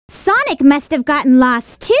Sonic must have gotten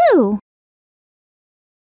lost too.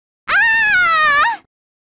 Ah!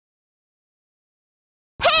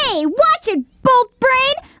 Hey, watch it, Bolt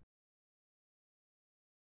Brain!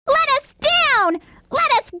 Let us down!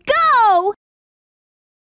 Let us go!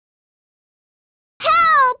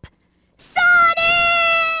 Help! Sonic!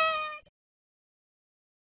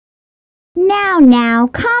 Now,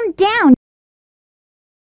 calm down.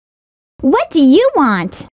 What do you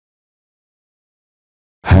want?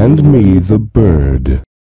 Hand me the bird.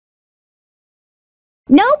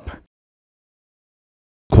 Nope.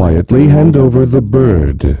 Quietly hand over the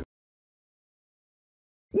bird.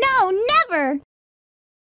 No, never.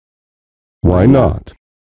 Why not?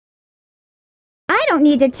 I don't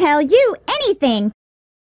need to tell you anything.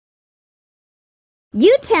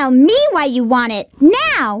 You tell me why you want it,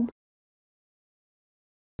 now!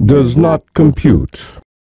 Does not compute.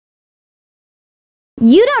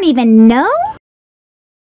 You don't even know?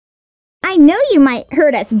 I know you might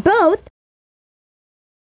hurt us both.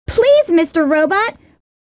 Please, Mr. Robot.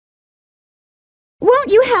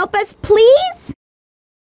 Won't you help us, please?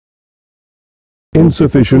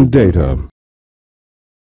 Insufficient data.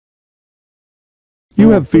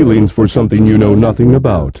 You have feelings for something you know nothing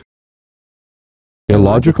about.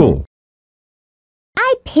 Illogical.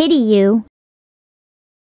 I pity you.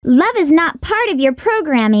 Love is not part of your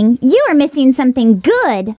programming. You are missing something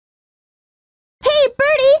good. Hey,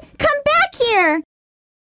 Birdie, come back here!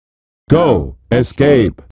 Go!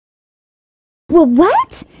 Escape! Well,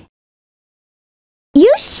 what?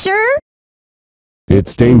 You sure?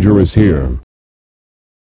 It's dangerous here.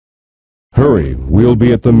 Hurry, we'll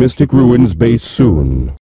be at the Mystic Ruins base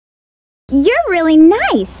soon. You're really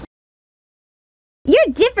nice.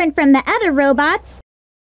 You're different from the other robots.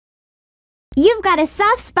 You've got a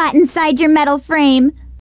soft spot inside your metal frame.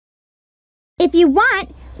 If you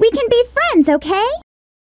want, we can be friends, okay?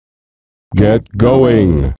 Get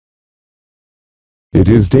going! It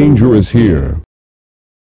is dangerous here.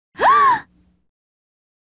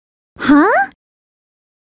 Huh?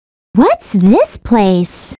 What's this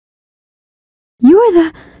place? You're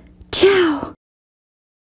the... Chow.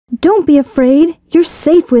 Don't be afraid. You're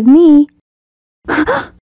safe with me.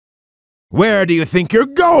 Where do you think you're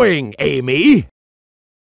going, Amy?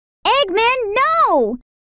 Eggman, no!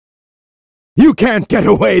 You can't get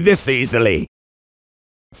away this easily.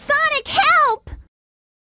 Sonic, help!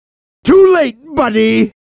 Too late,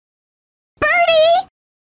 buddy! Birdie!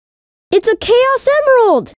 It's a Chaos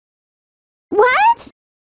Emerald! What?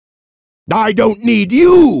 I don't need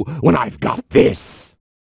you when I've got this.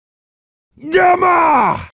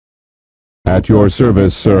 Gamma! At your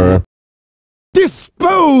service, sir.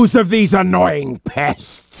 Dispose of these annoying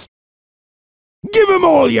pests. Give 'em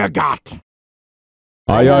all you got.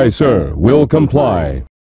 Aye, aye, sir. Will comply.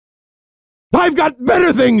 I've got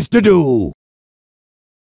better things to do.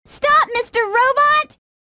 Stop, Mr. Robot!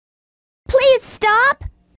 Please stop!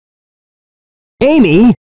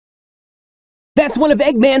 Amy! That's one of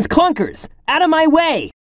Eggman's clunkers! Out of my way!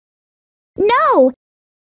 No!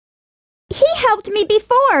 He helped me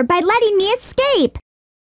before by letting me escape.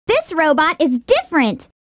 This robot is different.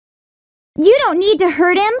 You don't need to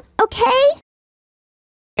hurt him, okay?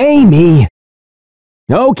 Amy!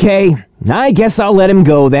 Okay, I guess I'll let him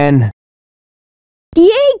go then.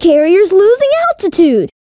 The egg carrier's losing altitude!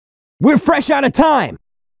 We're fresh out of time!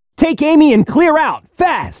 Take Amy and clear out,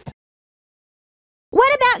 fast!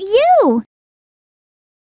 What about you?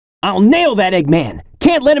 I'll nail that Eggman!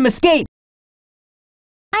 Can't let him escape!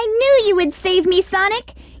 I knew you would save me,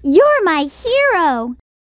 Sonic. You're my hero.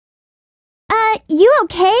 You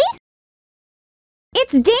okay?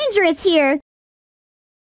 It's dangerous here.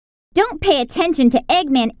 Don't pay attention to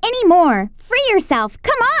Eggman anymore. Free yourself,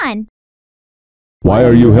 come on! Why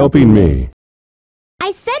are you helping me?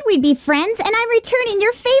 I said we'd be friends, and I'm returning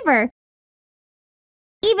your favor.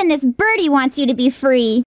 Even this birdie wants you to be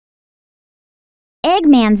free.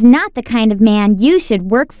 Eggman's not the kind of man you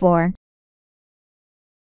should work for.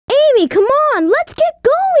 Amy, come on, let's get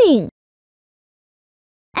going!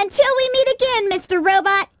 Until we meet again, Mr.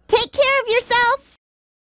 Robot, take care of yourself.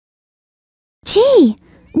 Gee,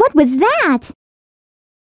 what was that?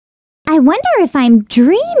 I wonder if I'm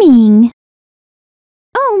dreaming.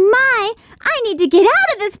 Oh my, I need to get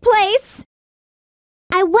out of this place.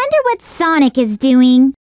 I wonder what Sonic is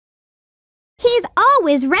doing. He's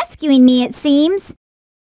always rescuing me, it seems.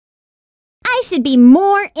 I should be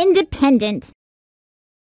more independent.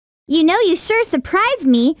 You know, you sure surprised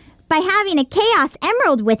me by having a Chaos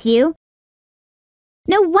Emerald with you.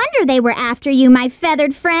 No wonder they were after you, my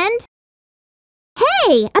feathered friend.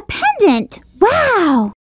 Hey, a pendant!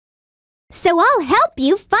 Wow! So I'll help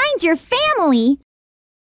you find your family.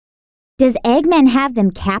 Does Eggman have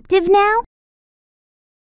them captive now?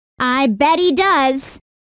 I bet he does.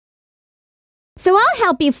 So I'll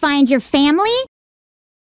help you find your family.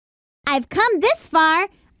 I've come this far,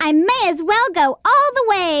 I may as well go all the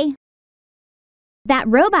way. That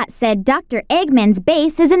robot said Dr. Eggman's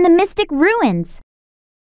base is in the Mystic Ruins.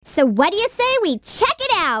 So what do you say we check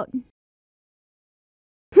it out?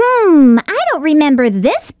 I don't remember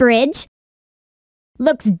this bridge.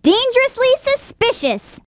 Looks dangerously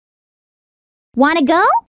suspicious. Wanna go?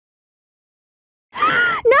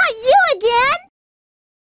 Not you again!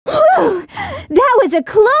 Whew, that was a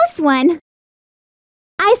close one.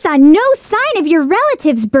 I saw no sign of your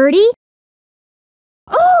relatives, Bertie.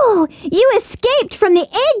 Oh, you escaped from the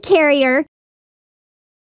egg carrier.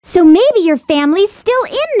 So maybe your family's still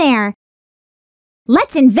in there.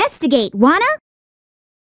 Let's investigate, wanna?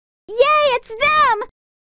 Yay, it's them!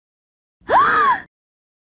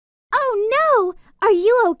 Oh no! Are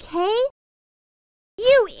you okay?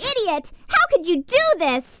 You idiot! How could you do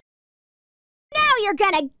this? Now you're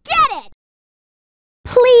gonna get it!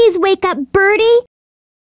 Please wake up, Bertie.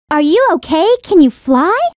 Are you okay? Can you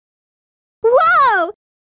fly? Whoa!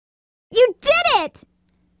 You did it!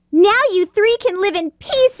 Now you three can live in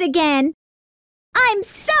peace again. I'm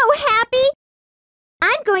so happy!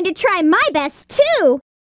 I'm going to try my best, too.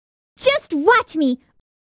 Just watch me.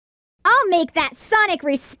 I'll make that Sonic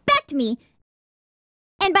respect me.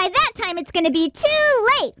 And by that time, it's going to be too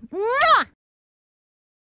late. Mwah!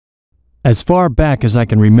 As far back as I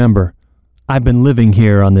can remember, I've been living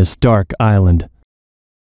here on this dark island,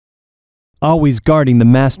 always guarding the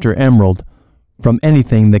Master Emerald from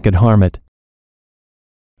anything that could harm it.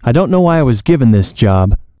 I don't know why I was given this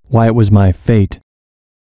job, why it was my fate.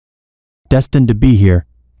 Destined to be here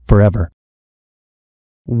forever.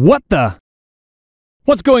 What the?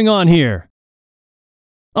 What's going on here?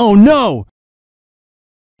 Oh no!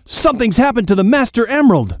 Something's happened to the Master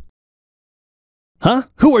Emerald! Huh?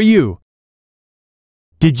 Who are you?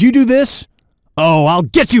 Did you do this? Oh, I'll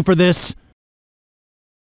get you for this!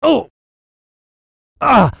 Oh!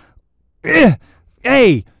 Ah!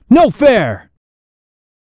 Hey! No fair!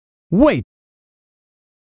 Wait!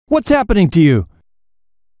 What's happening to you?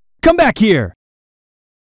 Come back here!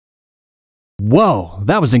 Whoa,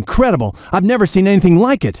 that was incredible! I've never seen anything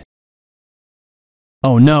like it!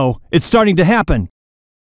 Oh no, it's starting to happen!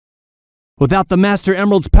 Without the Master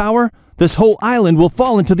Emerald's power, this whole island will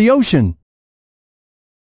fall into the ocean!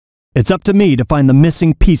 It's up to me to find the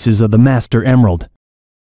missing pieces of the Master Emerald.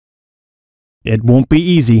 It won't be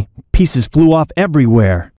easy. Pieces flew off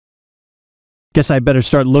everywhere. Guess I better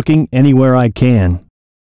start looking anywhere I can.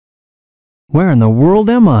 Where in the world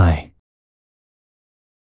am I?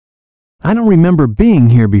 I don't remember being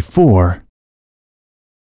here before.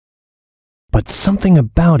 But something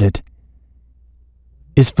about it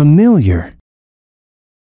is familiar.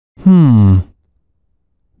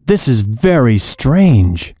 This is very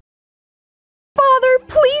strange. Father,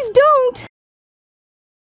 please don't!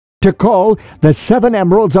 To call, the 7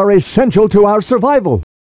 emeralds are essential to our survival.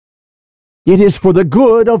 It is for the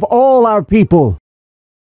good of all our people.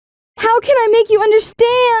 How can I make you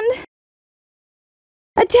understand?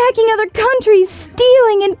 Attacking other countries,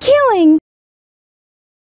 stealing and killing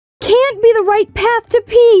can't be the right path to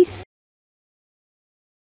peace.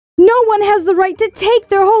 No one has the right to take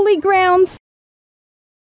their holy grounds.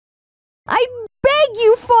 I beg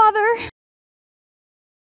you, Father!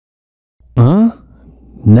 Huh?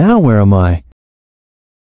 Now where am I?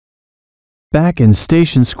 Back in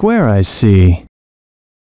Station Square, I see.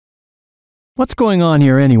 What's going on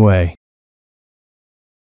here anyway?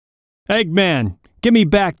 Eggman, give me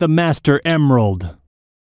back the Master Emerald.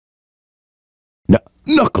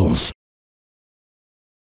 Knuckles!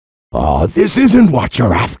 Oh, this isn't what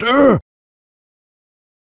you're after!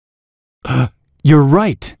 You're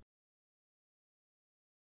right.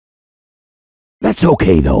 That's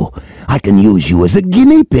okay, though. I can use you as a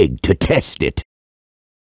guinea pig to test it.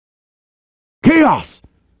 Chaos!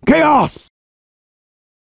 Chaos!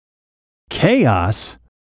 Chaos?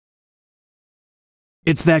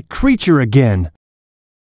 It's that creature again.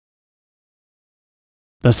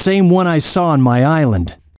 The same one I saw on my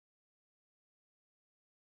island.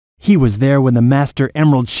 He was there when the Master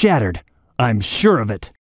Emerald shattered. I'm sure of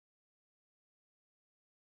it.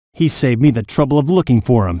 He saved me the trouble of looking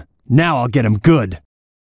for him. Now I'll get him good.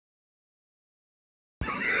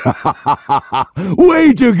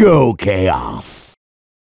 Way to go, Chaos!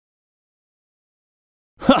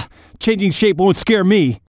 Ha! Changing shape won't scare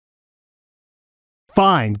me.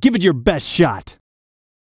 Fine, give it your best shot.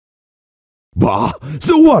 Bah,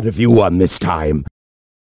 so what if you won this time?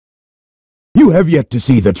 You have yet to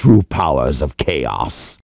see the true powers of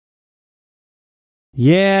Chaos.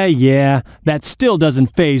 Yeah, that still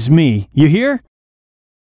doesn't faze me. You hear?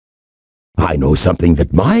 I know something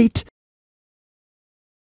that might.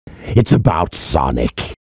 It's about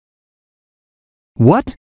Sonic.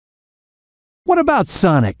 What? What about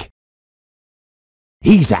Sonic?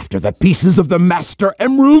 He's after the pieces of the Master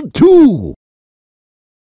Emerald, too!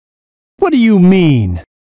 What do you mean?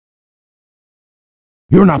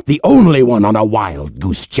 You're not the only one on a wild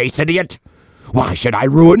goose chase, idiot! Why should I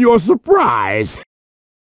ruin your surprise?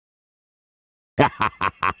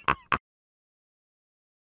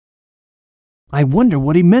 I wonder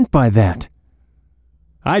what he meant by that.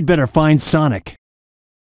 I'd better find Sonic.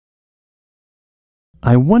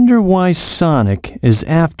 I wonder why Sonic is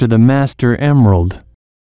after the Master Emerald.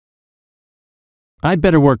 I'd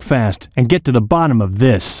better work fast and get to the bottom of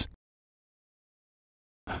this.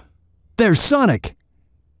 There's Sonic!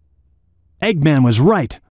 Eggman was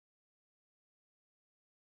right.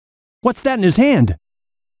 What's that in his hand?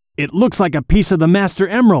 It looks like a piece of the Master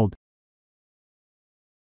Emerald.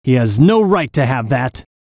 He has no right to have that.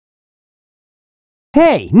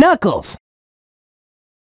 Hey, Knuckles!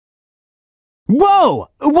 Whoa!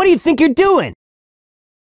 What do you think you're doing?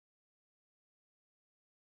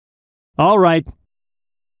 All right.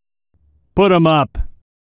 Put him up.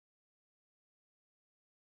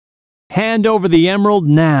 Hand over the emerald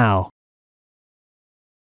now.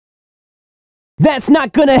 That's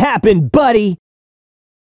not gonna happen, buddy!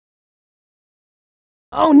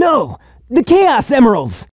 Oh no! The Chaos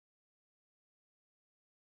Emeralds!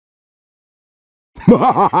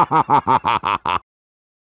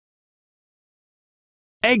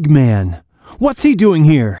 Eggman! What's he doing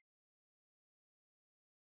here?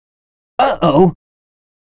 Uh-oh!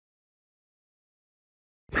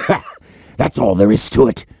 That's all there is to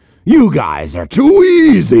it. You guys are too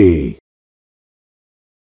easy.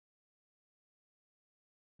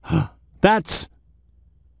 That's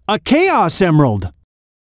a Chaos Emerald.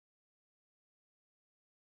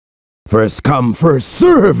 First come, first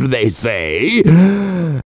served, they say.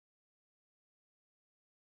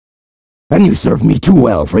 And you serve me too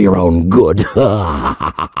well for your own good.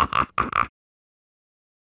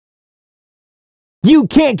 You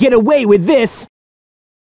can't get away with this!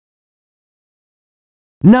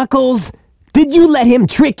 Knuckles, did you let him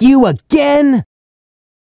trick you again?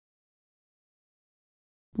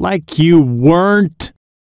 Like you weren't.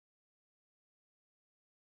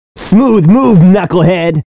 Smooth move,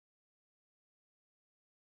 Knucklehead!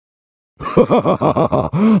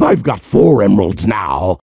 I've got 4 emeralds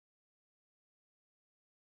now.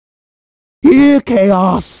 Here,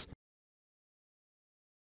 Chaos.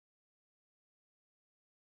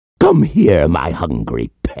 Come here, my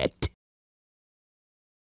hungry pet.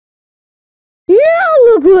 Now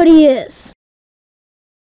look what he is!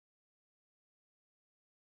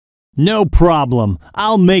 No problem.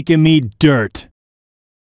 I'll make him eat dirt.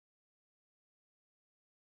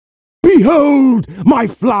 Behold my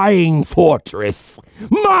flying fortress,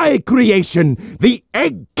 my creation, the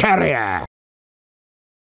Egg Carrier.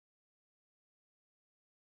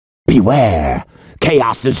 Beware,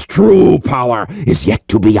 Chaos's true power is yet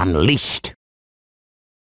to be unleashed.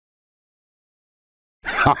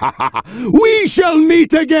 We shall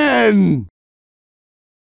meet again!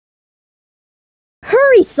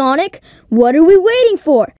 Hurry, Sonic! What are we waiting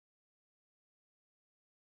for?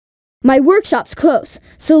 My workshop's close,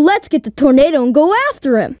 so let's get the tornado and go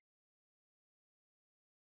after him.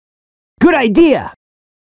 Good idea!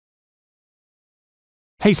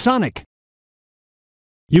 Hey, Sonic.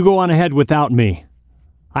 You go on ahead without me.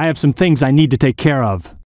 I have some things I need to take care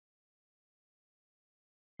of.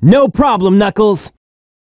 No problem, Knuckles.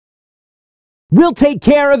 We'll take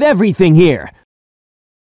care of everything here.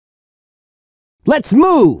 Let's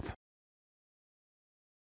move!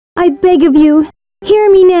 I beg of you, hear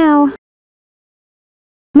me now.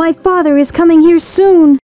 My father is coming here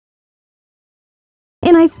soon,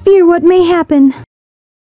 and I fear what may happen.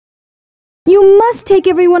 You must take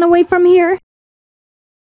everyone away from here.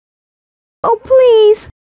 Oh, please.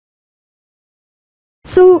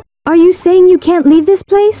 So, are you saying you can't leave this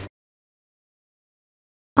place?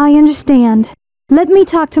 I understand. Let me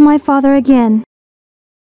talk to my father again.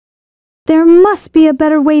 There must be a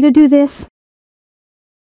better way to do this.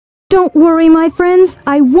 Don't worry, my friends.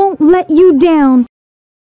 I won't let you down.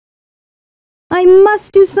 I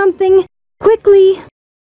must do something quickly.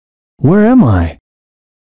 Where am I?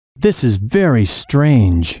 This is very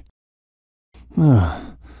strange.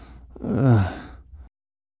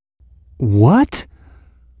 What?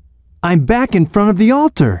 I'm back in front of the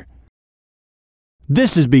altar.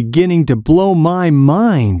 This is beginning to blow my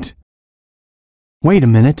mind. Wait a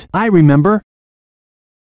minute, I remember.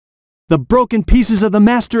 The broken pieces of the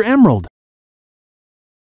Master Emerald.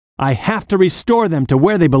 I have to restore them to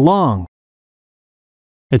where they belong.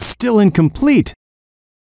 It's still incomplete.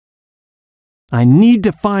 I need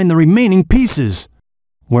to find the remaining pieces,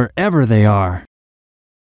 wherever they are.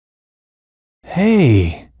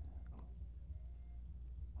 Hey!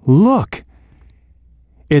 Look!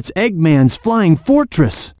 It's Eggman's flying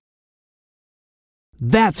fortress.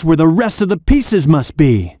 That's where the rest of the pieces must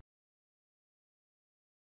be.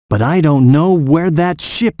 But I don't know where that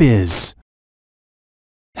ship is.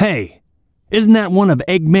 Hey, isn't that one of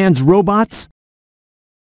Eggman's robots?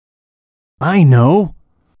 I know.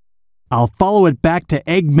 I'll follow it back to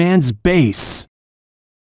Eggman's base.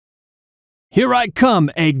 Here I come,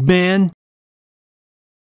 Eggman.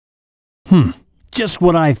 Just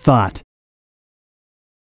what I thought.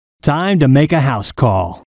 Time to make a house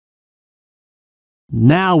call.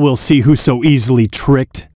 Now we'll see who's so easily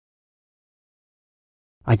tricked.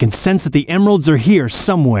 I can sense that the emeralds are here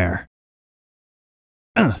somewhere.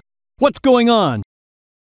 What's going on?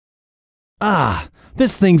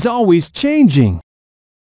 This thing's always changing.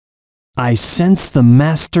 I sense the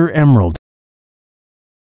Master Emerald.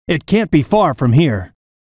 It can't be far from here.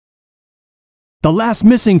 The last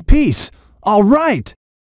missing piece. All right.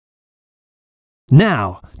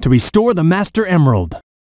 Now, to restore the Master Emerald.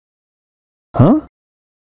 Huh?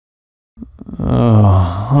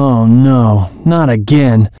 Oh no, not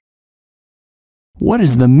again. What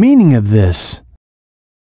is the meaning of this?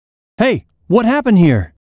 Hey, what happened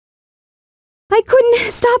here? I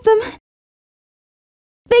couldn't stop them.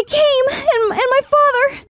 They came, and my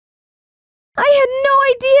father. I had no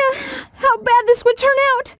idea how bad this would turn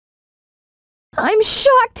out. I'm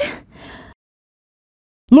shocked.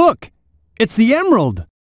 Look! It's the emerald!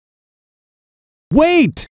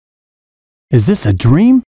 Wait! Is this a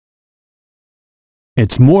dream?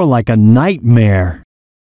 It's more like a nightmare.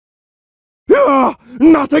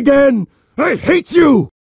 Not again! I hate you!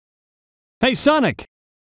 Hey, Sonic!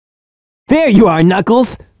 There you are,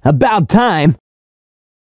 Knuckles. About time.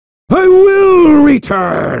 I will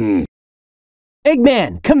return!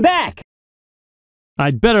 Eggman, come back!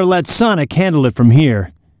 I'd better let Sonic handle it from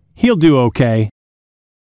here. He'll do okay.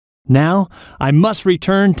 Now, I must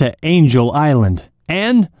return to Angel Island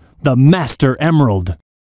and the Master Emerald.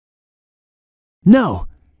 No,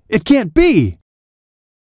 it can't be!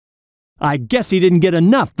 I guess he didn't get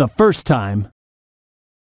enough the first time.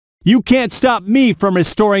 You can't stop me from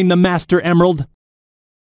restoring the Master Emerald.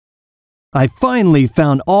 I finally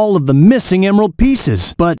found all of the missing emerald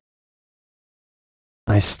pieces, but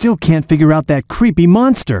I still can't figure out that creepy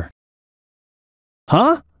monster.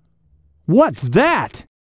 Huh? What's that?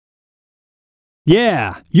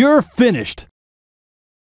 Yeah, you're finished.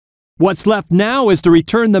 What's left now is to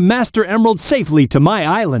return the Master Emerald safely to my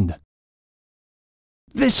island.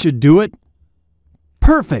 This should do it.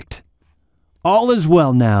 Perfect. All is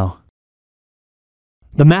well now.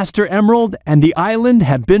 The Master Emerald and the island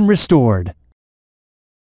have been restored.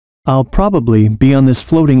 I'll probably be on this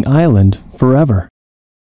floating island forever,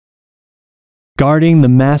 guarding the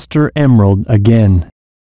Master Emerald again.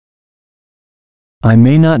 I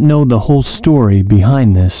may not know the whole story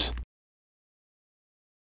behind this,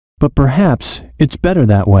 but perhaps it's better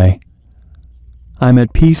that way. I'm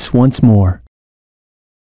at peace once more.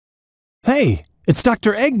 Hey, it's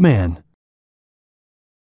Dr. Eggman.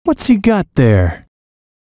 What's he got there?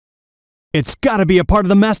 It's gotta be a part of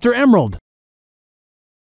the Master Emerald.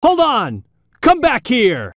 Hold on! Come back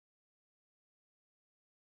here!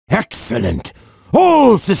 Excellent!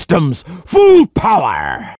 All systems, full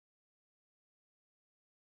power!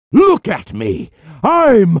 Look at me!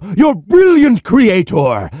 I'm your brilliant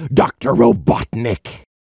creator, Dr. Robotnik!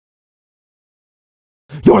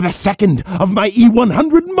 You're the second of my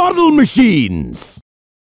E100 model machines!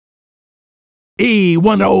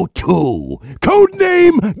 E102,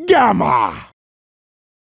 codename Gamma!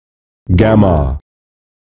 Gamma.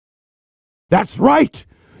 That's right!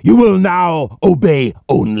 You will now obey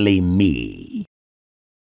only me.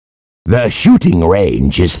 The shooting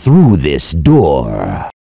range is through this door.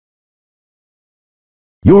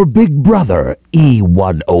 Your big brother,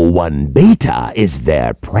 E101 Beta, is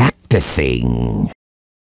there practicing.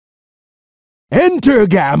 Enter,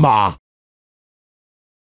 Gamma!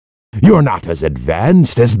 You're not as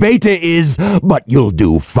advanced as Beta is, but you'll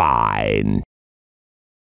do fine.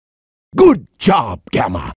 Good job,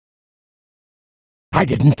 Gamma! I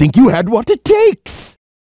didn't think you had what it takes!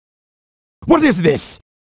 What is this?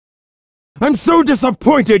 I'm so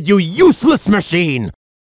disappointed, you useless machine!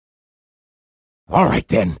 All right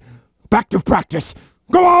then, back to practice.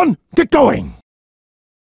 Go on, get going!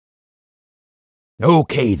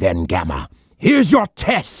 Okay then, Gamma. Here's your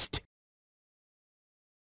test.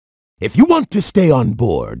 If you want to stay on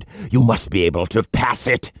board, you must be able to pass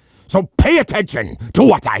it. So pay attention to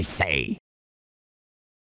what I say.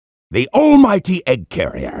 The almighty egg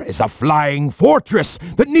carrier is a flying fortress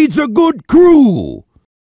that needs a good crew.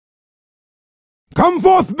 Come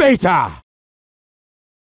forth, Beta!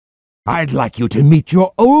 I'd like you to meet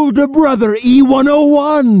your older brother,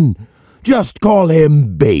 E101. Just call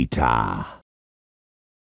him Beta.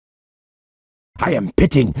 I am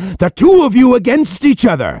pitting the two of you against each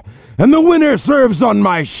other, and the winner serves on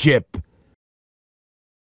my ship.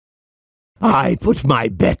 I put my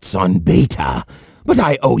bets on Beta, but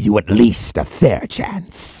I owe you at least a fair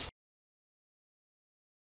chance.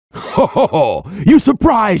 Ho ho ho! You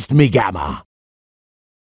surprised me, Gamma!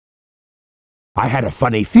 I had a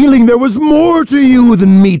funny feeling there was more to you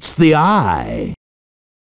than meets the eye.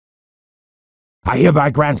 I hereby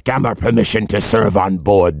grant Gamma permission to serve on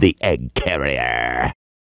board the egg carrier.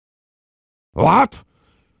 What?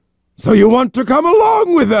 So you want to come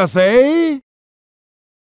along with us, eh?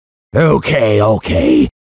 Okay.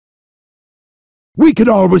 We could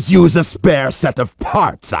always use a spare set of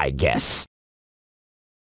parts, I guess.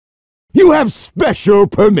 You have special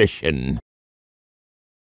permission.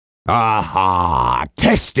 Aha!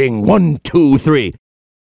 Testing 1, 2, 3.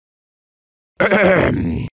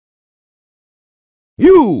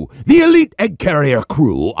 You, the elite egg carrier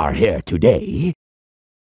crew, are here today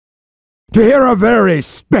to hear a very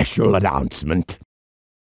special announcement.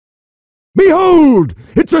 Behold!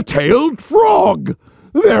 It's a tailed frog!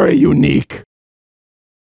 Very unique.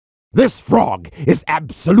 This frog is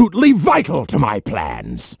absolutely vital to my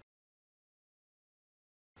plans.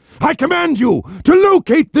 I command you to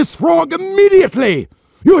locate this frog immediately!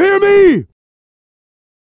 You hear me?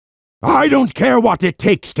 I don't care what it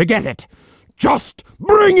takes to get it. Just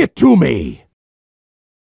bring it to me!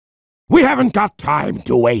 We haven't got time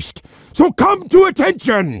to waste, so come to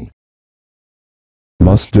attention!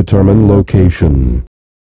 Must determine location.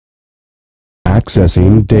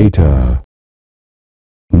 Accessing data.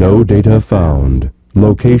 No data found.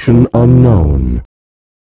 Location unknown.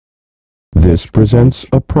 This presents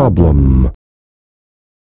a problem.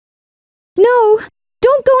 No!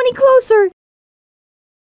 Don't go any closer!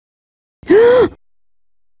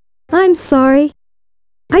 I'm sorry.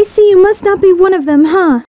 I see you must not be one of them,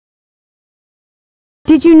 huh?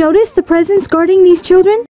 Did you notice the presence guarding these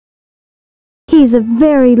children? He's a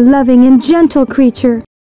very loving and gentle creature.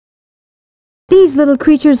 These little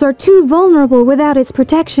creatures are too vulnerable without its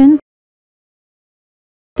protection.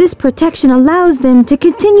 This protection allows them to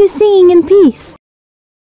continue singing in peace.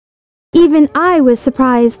 Even I was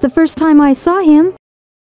surprised the first time I saw him.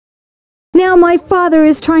 Now my father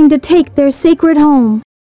is trying to take their sacred home.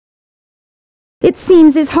 It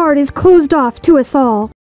seems his heart is closed off to us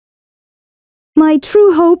all. My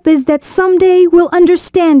true hope is that someday we'll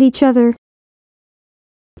understand each other.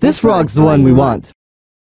 This frog's the one we want.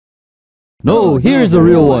 No, here's the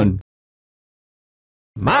real one.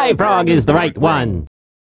 My frog is the right one.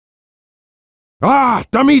 Ah,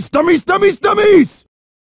 dummies!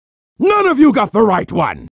 None of you got the right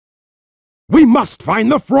one. We must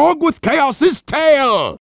find the frog with Chaos's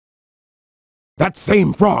tail. That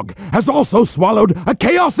same frog has also swallowed a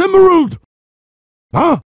Chaos Emerald.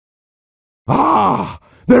 Huh? Ah,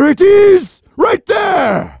 there it is! Right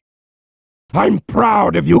there! I'm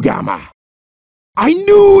proud of you, Gamma. I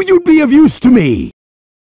knew you'd be of use to me.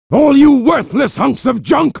 All you worthless hunks of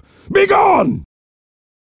junk, be gone!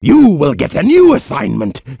 You will get a new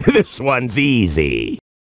assignment. This one's easy.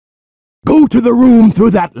 Go to the room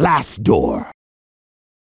through that last door.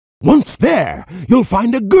 Once there, you'll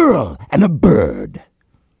find a girl and a bird.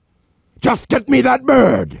 Just get me that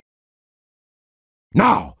bird.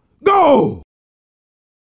 Now, go!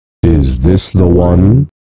 Is this the one?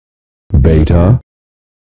 Beta?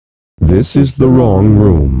 This is the wrong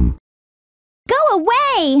room. Go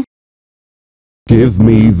away! Give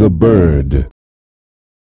me the bird.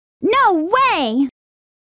 No way!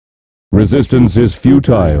 Resistance is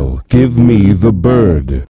futile. Give me the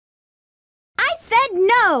bird. I said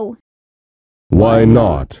no! Why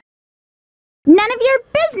not? None of your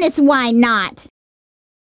business why not!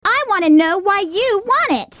 I want to know why you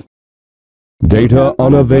want it! Data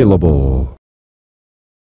unavailable.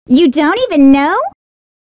 You don't even know?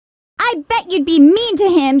 I bet you'd be mean to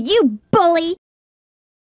him, you bully!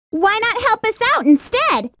 Why not help us out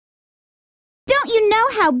instead? Don't you know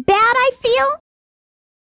how bad I feel?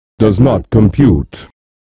 Does not compute.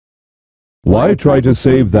 Why try to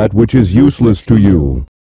save that which is useless to you?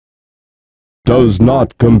 Does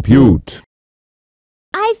not compute.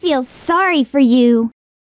 I feel sorry for you.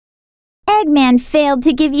 Eggman failed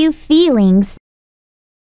to give you feelings.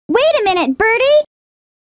 Wait a minute, Birdie!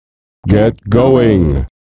 Get going.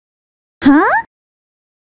 Huh?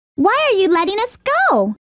 Why are you letting us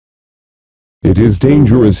go? It is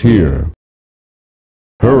dangerous here.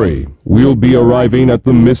 Hurry, we'll be arriving at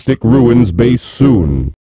the Mystic Ruins base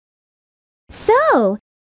soon. So,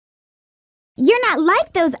 you're not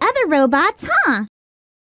like those other robots, huh?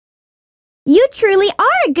 You truly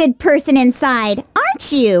are a good person inside,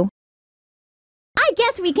 aren't you? I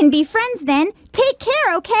guess we can be friends then. Take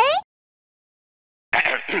care, okay?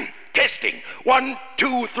 Testing. 1,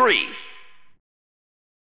 2, 3.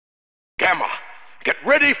 Gamma, get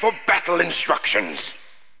ready for battle instructions.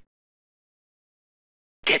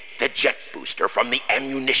 Get the jet booster from the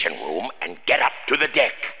ammunition room and get up to the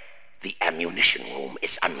deck. The ammunition room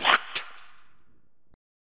is unlocked.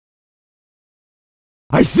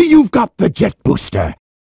 I see you've got the jet booster.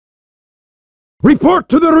 Report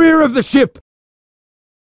to the rear of the ship.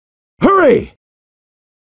 Hurry!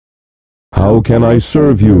 How can I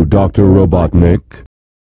serve you, Dr. Robotnik?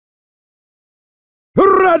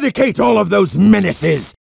 Eradicate all of those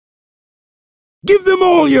menaces! Give them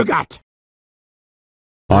all you got!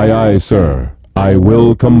 Aye, aye, sir. I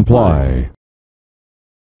will comply.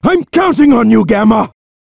 I'm counting on you, Gamma!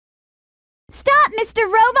 Stop, Mr.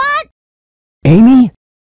 Robot! Amy?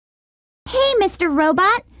 Hey, Mr.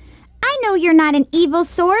 Robot. I know you're not an evil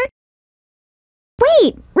sort.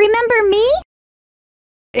 Wait, remember me?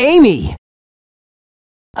 Amy!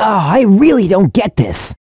 I really don't get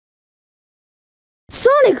this.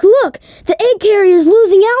 Sonic, look! The egg carrier's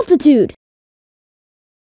losing altitude!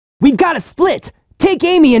 We've got to split! Take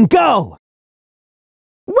Amy and go!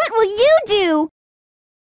 What will you do?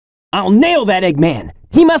 I'll nail that Eggman!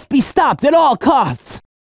 He must be stopped at all costs!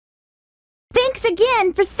 Thanks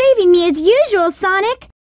again for saving me as usual, Sonic.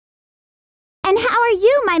 And how are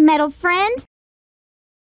you, my metal friend?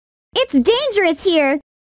 It's dangerous here.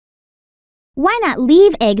 Why not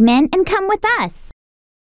leave, Eggman, and come with us?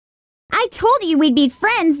 I told you we'd be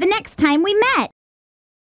friends the next time we met.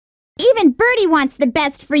 Even Birdie wants the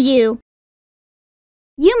best for you.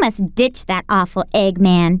 You must ditch that awful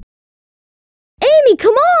Eggman. Amy,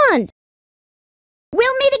 come on!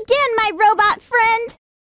 We'll meet again, my robot friend.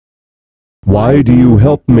 Why do you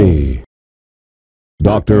help me?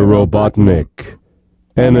 Dr. Robotnik.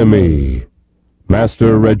 Enemy.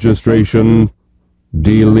 Master registration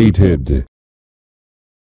deleted.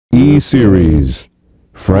 E-Series.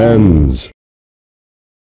 Friends.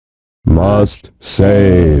 Must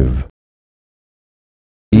save.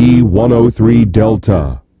 E-103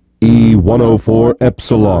 Delta. E-104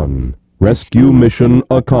 Epsilon. Rescue mission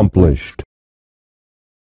accomplished.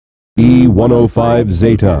 E-105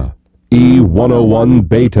 Zeta. E-101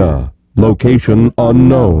 Beta. Location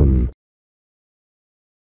unknown.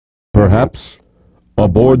 Perhaps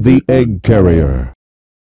aboard the egg carrier.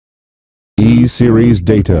 E-Series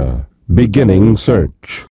data. Beginning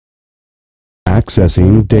search.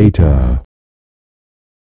 Accessing data.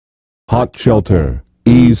 Hot shelter.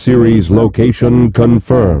 E-Series location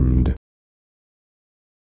confirmed.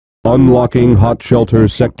 Unlocking hot shelter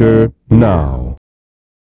sector now.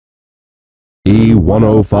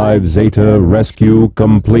 E-105 Zeta rescue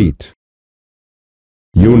complete.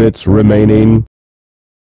 Units remaining.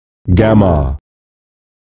 Gamma.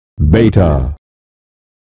 Beta.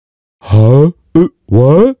 Huh?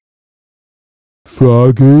 What?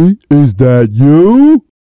 Froggy, is that you?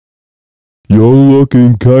 You're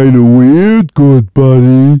looking kinda weird, good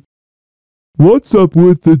buddy. What's up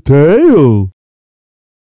with the tail?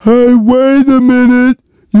 Hey, wait a minute!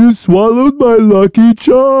 You swallowed my lucky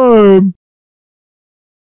charm!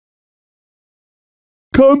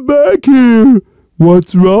 Come back here!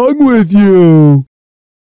 What's wrong with you?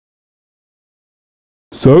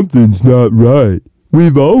 Something's not right.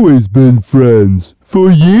 We've always been friends,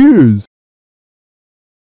 for years.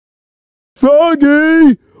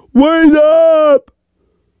 Froggy! Wait up!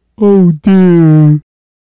 Oh dear.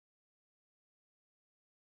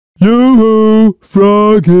 Yoo-hoo,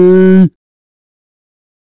 Froggy!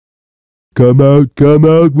 Come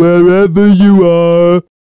out wherever you are.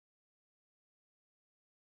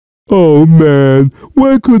 Oh man,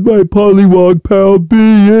 where could my pollywog pal be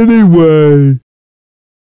anyway?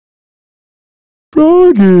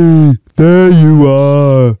 Froggy, there you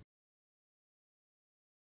are.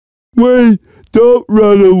 Wait, don't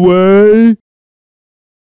run away.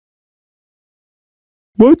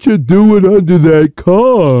 What you doing under that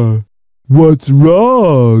car? What's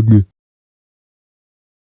wrong?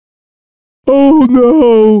 Oh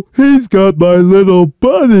no, he's got my little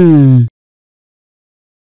bunny.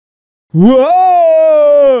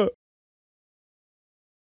 Whoa!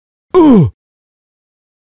 Ugh!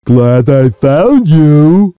 Glad I found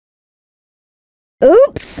you.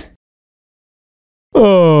 Oops!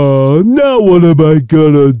 Oh, now what am I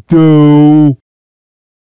gonna do?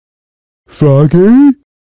 Froggy?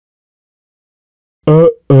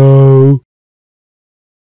 Uh-oh.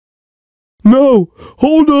 No,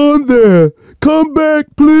 hold on there. Come back,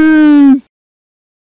 please.